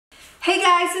Hey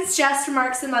guys, it's Jess from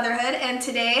Marks and Motherhood, and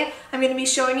today I'm going to be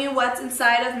showing you what's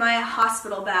inside of my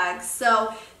hospital bag.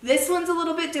 So this one's a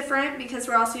little bit different because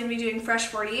we're also going to be doing fresh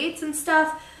 48s and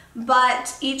stuff,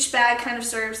 but each bag kind of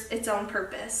serves its own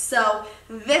purpose. So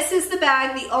this is the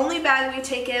bag, the only bag we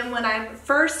take in when I'm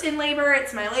first in labor.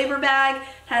 It's my labor bag. It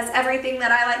has everything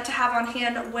that I like to have on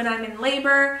hand when I'm in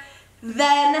labor.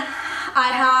 Then I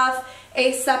have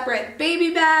a separate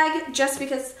baby bag just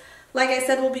because, like I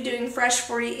said, we'll be doing fresh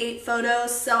 48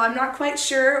 photos, so I'm not quite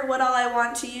sure what all I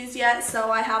want to use yet, so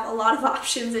I have a lot of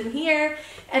options in here.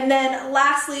 And then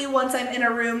lastly, once I'm in a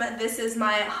room, this is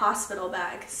my hospital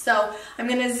bag. So I'm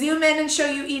going to zoom in and show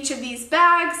you each of these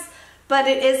bags, but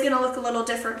it is going to look a little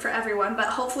different for everyone. But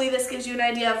hopefully this gives you an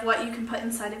idea of what you can put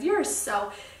inside of yours.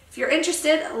 So if you're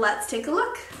interested, let's take a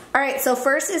look. Alright, so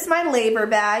first is my labor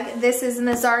bag. This is an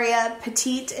Azaria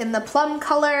Petite in the plum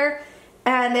color.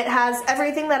 And it has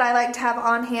everything that I like to have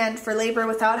on hand for labor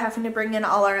without having to bring in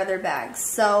all our other bags.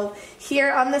 So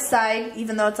here on the side,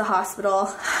 even though it's a hospital,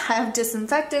 I have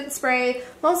disinfectant spray,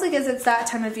 mostly because it's that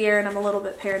time of year and I'm a little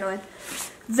bit paranoid.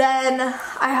 Then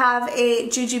I have a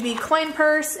jujube coin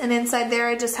purse, and inside there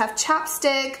I just have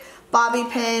chapstick, bobby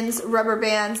pins, rubber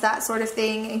bands, that sort of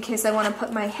thing in case I want to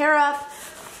put my hair up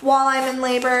while I'm in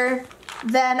labor.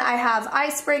 Then I have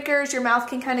icebreakers. Your mouth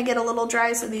can kind of get a little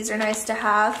dry, so these are nice to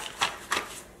have.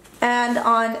 And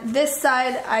on this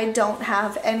side, I don't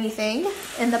have anything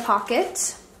in the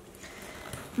pocket.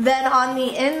 Then on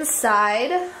the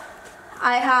inside,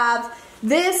 I have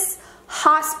this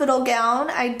hospital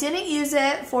gown. I didn't use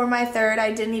it for my third.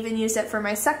 I didn't even use it for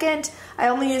my second. I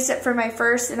only used it for my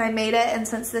first, and I made it. And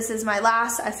since this is my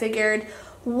last, I figured,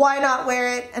 why not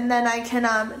wear it? And then I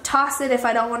can toss it if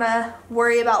I don't want to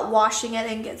worry about washing it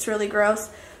and it gets really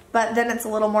gross. But then it's a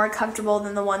little more comfortable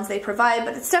than the ones they provide,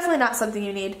 but it's definitely not something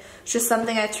you need. It's just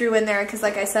something I threw in there because,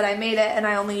 like I said, I made it and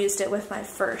I only used it with my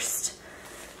first.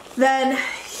 Then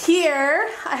here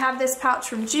I have this pouch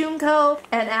from Junko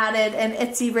and added an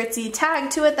Itzy Itzy tag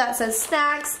to it that says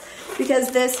snacks,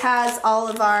 because this has all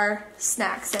of our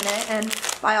snacks in it, and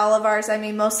by all of ours I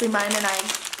mean mostly mine, and I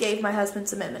gave my husband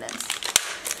some M&Ms.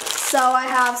 So I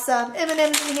have some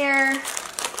M&Ms in here.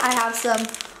 I have some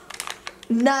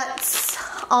nuts,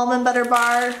 almond butter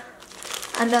bar,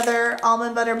 another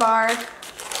almond butter bar,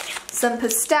 some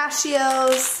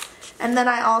pistachios, and then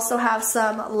I also have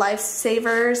some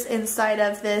lifesavers inside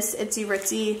of this Itzy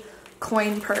Itzy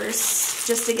coin purse.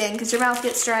 Just again, because your mouth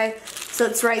gets dry, so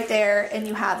it's right there and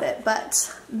you have it.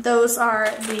 But those are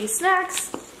the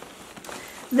snacks.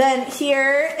 Then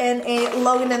here in a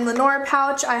Logan and Lenore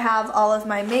pouch, I have all of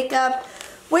my makeup,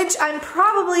 which I'm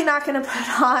probably not going to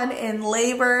put on in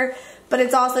labor, but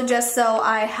it's also just so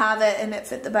I have it and it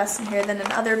fit the best in here than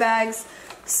in other bags.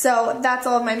 So that's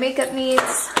all of my makeup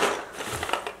needs.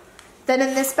 Then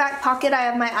in this back pocket I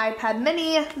have my iPad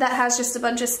mini that has just a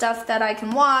bunch of stuff that I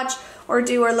can watch or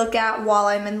do or look at while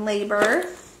I'm in labor.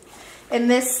 In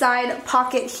this side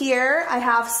pocket here I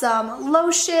have some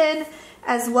lotion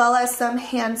as well as some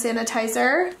hand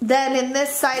sanitizer. Then in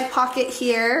this side pocket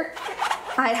here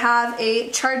I have a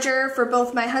charger for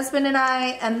both my husband and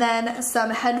I, and then some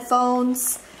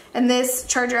headphones. And this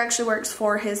charger actually works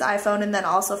for his iPhone and then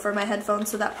also for my headphones,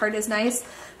 so that part is nice.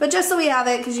 But just so we have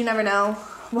it, because you never know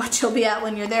what you'll be at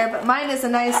when you're there. But mine is a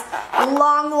nice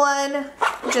long one,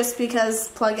 just because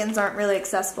plugins aren't really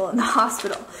accessible in the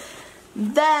hospital.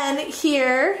 Then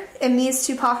here in these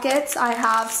two pockets I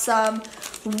have some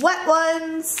wet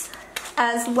ones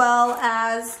as well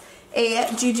as a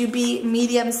jujube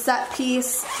medium set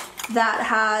piece that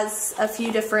has a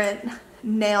few different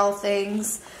nail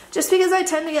things, just because I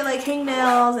tend to get like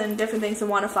hangnails and different things and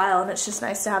want to file, and it's just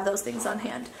nice to have those things on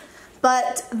hand.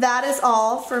 But that is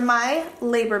all for my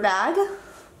labor bag.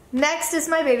 Next is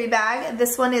my baby bag.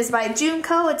 This one is by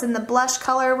Junko. It's in the blush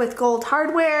color with gold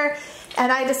hardware,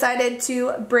 and I decided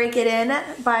to break it in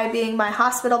by being my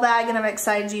hospital bag, and I'm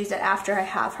excited to use it after I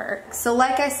have her. So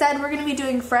like I said, we're going to be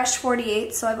doing fresh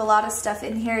 48, so I have a lot of stuff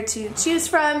in here to choose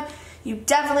from. You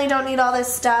definitely don't need all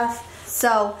this stuff.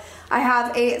 So I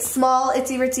have a small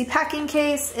Itzy Itzy packing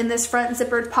case in this front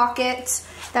zippered pocket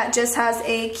that just has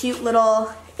a cute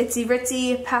little Itzy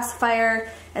Itzy pacifier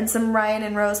and some Ryan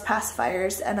and Rose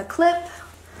pacifiers and a clip.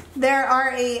 There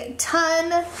are a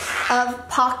ton of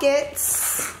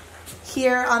pockets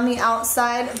here on the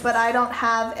outside, but I don't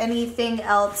have anything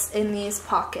else in these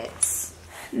pockets.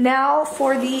 Now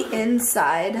for the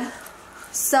inside.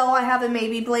 So I have a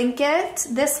maybe blanket.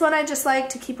 This one I just like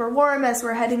to keep her warm as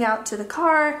we're heading out to the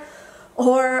car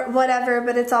or whatever,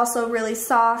 but it's also really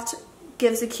soft.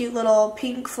 Gives a cute little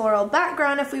pink floral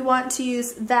background if we want to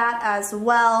use that as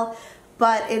well,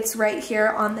 but it's right here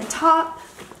on the top.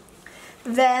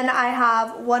 Then I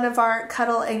have one of our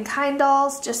Cuddle and Kind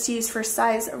dolls, just to use for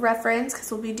size reference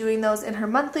because we'll be doing those in her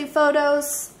monthly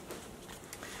photos.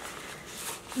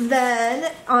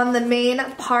 Then on the main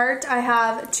part, I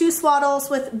have 2 swaddles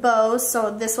with bows.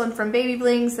 So this one from Baby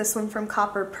Blings, this one from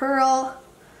Copper Pearl.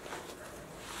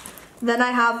 Then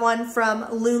I have one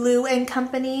from Lulu and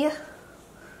Company.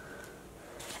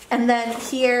 And then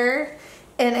here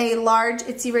in a large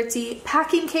Itsy Itsy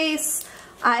packing case,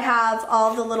 I have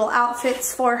all the little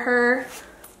outfits for her.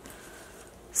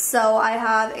 So I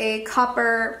have a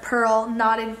Copper Pearl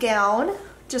knotted gown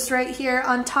just right here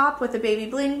on top with a Baby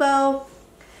Bling bow.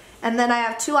 And then I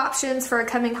have 2 options for a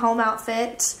coming home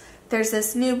outfit. There's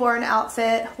this newborn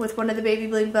outfit with one of the Baby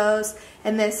Bling bows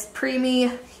and this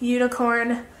preemie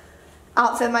unicorn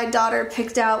outfit my daughter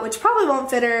picked out, which probably won't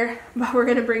fit her, but we're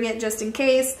gonna bring it just in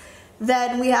case.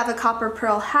 Then we have a Copper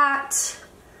Pearl hat,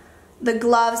 the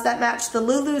gloves that match the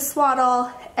Lulu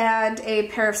swaddle, and a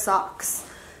pair of socks.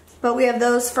 But we have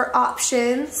those for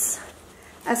options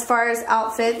as far as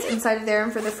outfits inside of there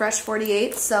and for the Fresh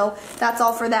 48, so that's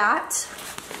all for that.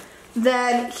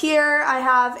 Then here I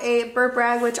have a burp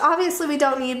rag, which obviously we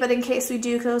don't need, but in case we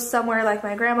do go somewhere like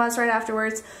my grandma's right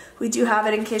afterwards, we do have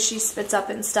it in case she spits up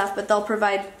and stuff, but they'll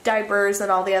provide diapers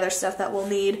and all the other stuff that we'll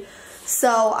need.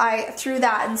 So I threw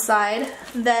that inside.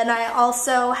 Then I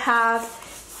also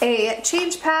have a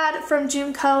change pad from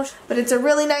Junko, but it's a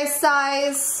really nice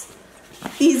size,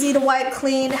 easy to wipe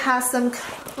clean, has some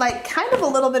like kind of a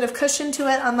little bit of cushion to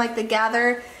it unlike the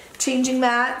Gather changing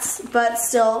mats, but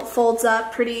still folds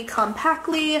up pretty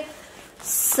compactly.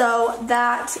 So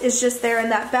that is just there in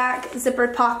that back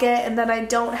zippered pocket, and then I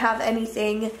don't have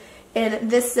anything in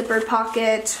this zippered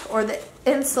pocket or the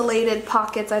insulated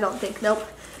pockets, I don't think, nope.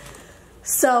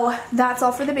 So that's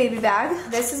all for the baby bag.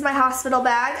 This is my hospital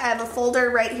bag. I have a folder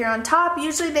right here on top.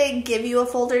 Usually they give you a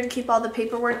folder to keep all the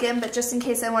paperwork in, but just in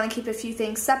case I want to keep a few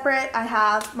things separate, I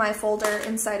have my folder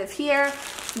inside of here.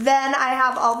 Then I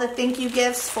have all the thank you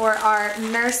gifts for our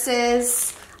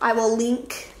nurses. I will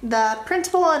link the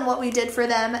printable and what we did for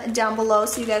them down below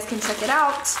so you guys can check it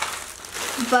out.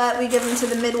 But we give them to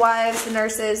the midwives, the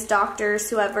nurses,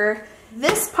 doctors, whoever.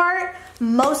 This part,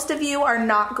 most of you are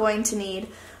not going to need.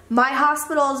 My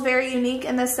hospital is very unique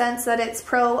in the sense that it's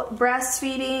pro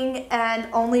breastfeeding and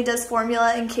only does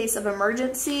formula in case of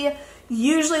emergency.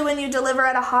 Usually when you deliver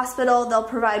at a hospital, they'll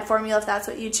provide formula if that's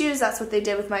what you choose. That's what they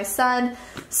did with my son.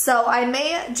 So I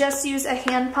may just use a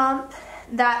hand pump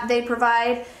that they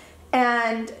provide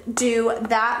and do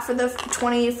that for the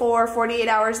 24, 48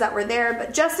 hours that we're there.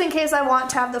 But just in case I want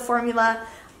to have the formula,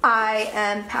 I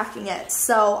am packing it.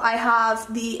 So I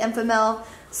have the Enfamil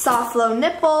Soft Flow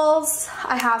nipples.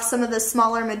 I have some of the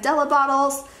smaller Medela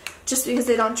bottles just because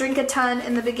they don't drink a ton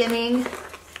in the beginning,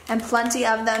 and plenty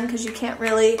of them because you can't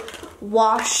really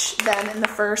wash them in the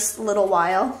first little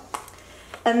while.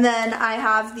 And then I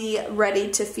have the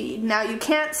ready to feed. Now you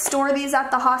can't store these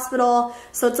at the hospital,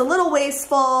 so it's a little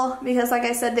wasteful because like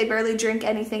I said, they barely drink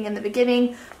anything in the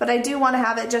beginning, but I do want to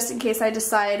have it just in case I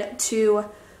decide to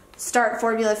start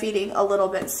formula feeding a little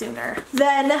bit sooner.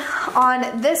 Then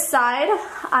on this side,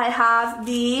 I have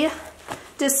the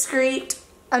discreet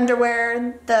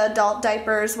underwear, the adult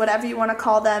diapers, whatever you want to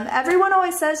call them. Everyone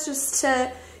always says just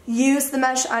to use the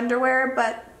mesh underwear,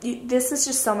 but this is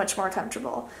just so much more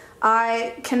comfortable.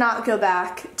 I cannot go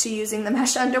back to using the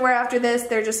mesh underwear after this.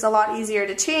 They're just a lot easier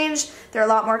to change. They're a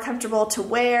lot more comfortable to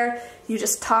wear. You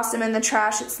just toss them in the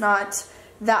trash. It's not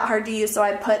that hard to use, so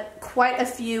I put quite a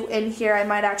few in here. I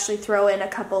might actually throw in a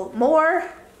couple more.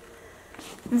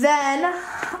 Then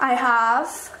I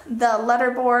have the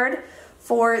letterboard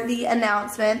for the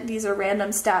announcement. These are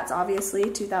random stats, obviously,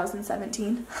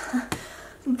 2017.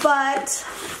 But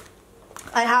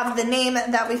I have the name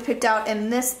that we've picked out in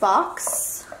this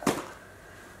box.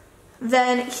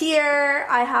 Then here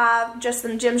I have just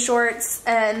some gym shorts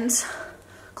and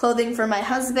clothing for my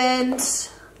husband.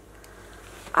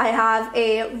 I have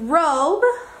a robe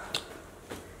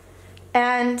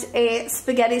and a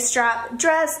spaghetti strap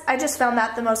dress. I just found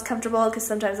that the most comfortable because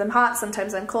sometimes I'm hot,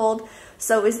 sometimes I'm cold.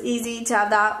 So it was easy to have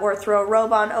that or throw a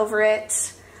robe on over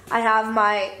it. I have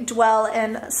my Dwell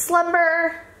and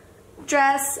Slumber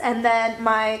dress and then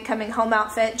my coming home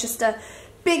outfit, just a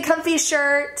big comfy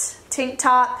shirt, tank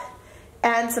top,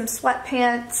 and some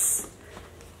sweatpants.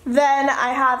 Then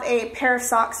I have a pair of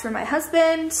socks for my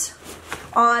husband.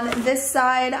 On this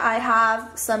side, I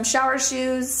have some shower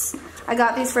shoes. I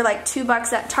got these for like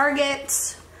 $2 at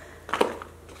Target.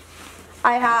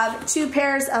 I have 2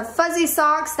 pairs of fuzzy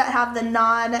socks that have the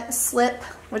non-slip,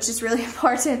 which is really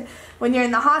important when you're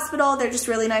in the hospital. They're just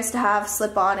really nice to have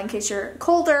slip on in case you're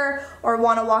colder or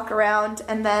want to walk around.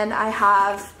 And then I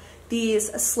have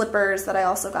these slippers that I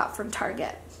also got from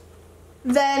Target.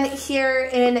 Then here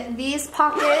in these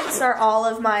pockets are all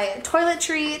of my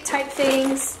toiletry type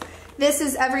things. This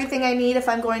is everything I need if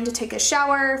I'm going to take a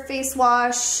shower, face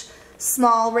wash,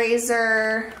 small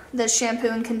razor, the shampoo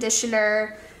and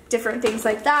conditioner, different things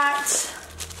like that.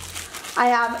 I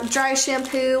have dry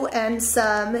shampoo and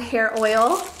some hair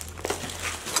oil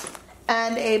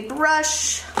and a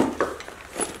brush.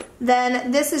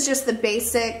 Then this is just the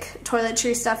basic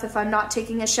toiletry stuff if I'm not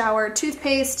taking a shower.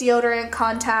 Toothpaste, deodorant,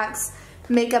 contacts,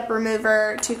 makeup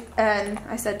remover, and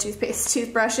I said toothpaste,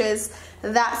 toothbrushes,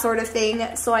 that sort of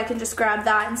thing. So I can just grab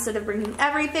that instead of bringing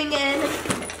everything in.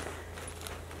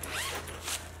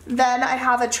 Then I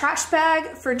have a trash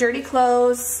bag for dirty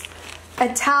clothes,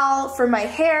 a towel for my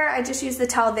hair. I just use the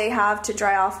towel they have to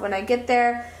dry off when I get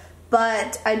there,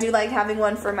 but I do like having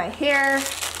one for my hair.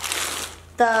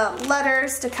 The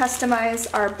letters to customize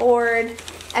our board,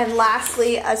 and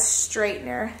lastly, a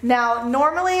straightener. Now,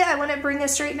 normally I wouldn't bring a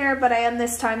straightener, but I am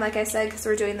this time, like I said, because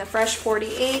we're doing the Fresh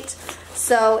 48.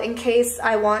 So in case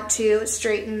I want to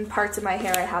straighten parts of my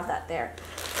hair, I have that there.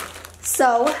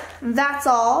 So that's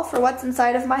all for what's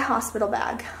inside of my hospital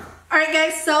bag. Alright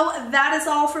guys, so that is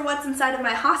all for what's inside of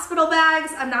my hospital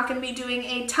bags. I'm not going to be doing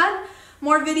a ton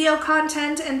more video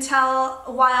content until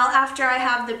a while after I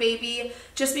have the baby,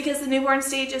 just because the newborn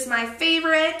stage is my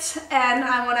favorite and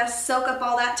I want to soak up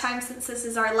all that time since this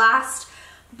is our last.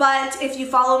 But if you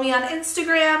follow me on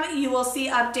Instagram, you will see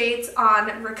updates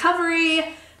on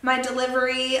recovery, my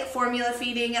delivery, formula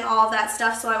feeding, and all of that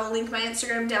stuff, so I will link my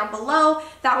Instagram down below.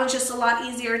 That one's just a lot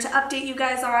easier to update you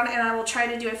guys on, and I will try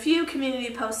to do a few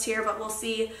community posts here, but we'll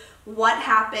see what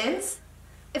happens.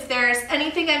 If there's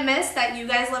anything I missed that you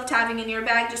guys loved having in your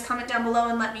bag, just comment down below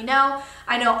and let me know.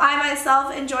 I know I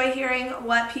myself enjoy hearing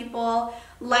what people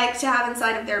like to have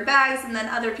inside of their bags, and then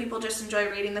other people just enjoy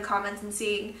reading the comments and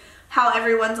seeing how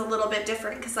everyone's a little bit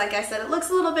different, because like I said, it looks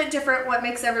a little bit different what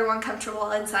makes everyone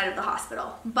comfortable inside of the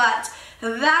hospital. But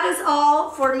that is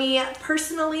all for me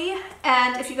personally,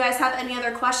 and if you guys have any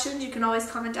other questions, you can always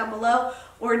comment down below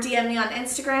or DM me on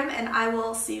Instagram, and I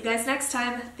will see you guys next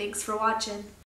time. Thanks for watching.